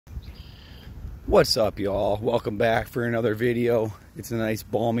What's up, y'all? Welcome back for another video. It's a nice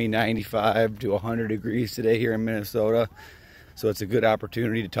balmy 95 to 100 degrees today here in Minnesota, so it's a good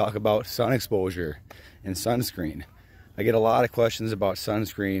opportunity to talk about sun exposure and sunscreen. I get a lot of questions about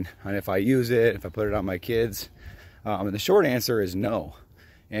sunscreen and if I use it, if I put it on my kids, and the short answer is no.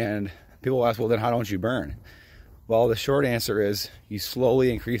 And people ask, well, then how don't you burn? Well, the short answer is you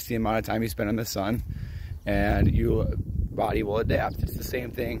slowly increase the amount of time you spend in the sun and your body will adapt. It's the same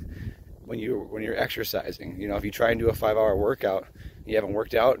thing when you're exercising. You know, if you try and do a 5-hour workout, you haven't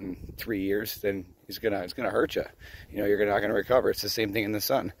worked out in 3 years, then it's gonna hurt you. You know, you're not gonna recover. It's the same thing in the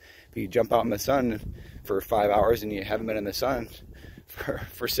sun. If you jump out in the sun for 5 hours and you haven't been in the sun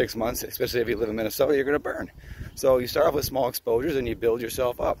for 6 months, especially if you live in Minnesota, you're gonna burn. So you start off with small exposures and you build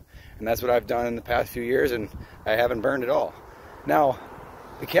yourself up. And that's what I've done in the past few years, and I haven't burned at all. Now,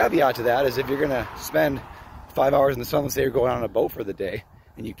 the caveat to that is if you're gonna spend 5 hours in the sun, let's say you're going on a boat for the day,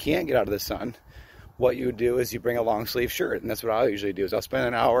 and you can't get out of the sun, what you would do is you bring a long sleeve shirt. And that's what I usually do, is I'll spend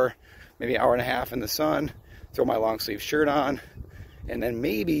an hour, maybe an hour and a half in the sun, throw my long sleeve shirt on, and then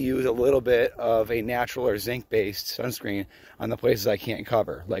maybe use a little bit of a natural or zinc based sunscreen on the places I can't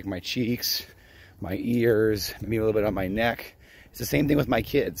cover, like my cheeks, my ears, maybe a little bit on my neck. It's the same thing with my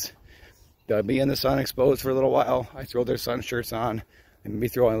kids. They'll be in the sun exposed for a little while. I throw their sun shirts on and maybe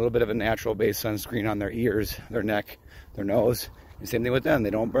throw in a little bit of a natural based sunscreen on their ears, their neck, their nose. And same thing with them,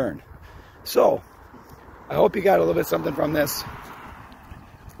 they don't burn. So I hope you got a little bit something from this.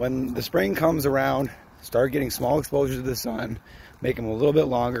 When the spring comes around, start getting small exposures to the sun, make them a little bit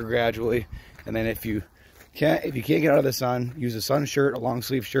longer gradually, and then if you can't get out of the sun, use a sun shirt, a long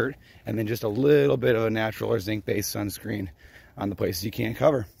sleeve shirt, and then just a little bit of a natural or zinc based sunscreen on the places you can't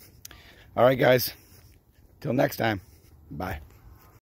cover. All right, guys, till next time, bye.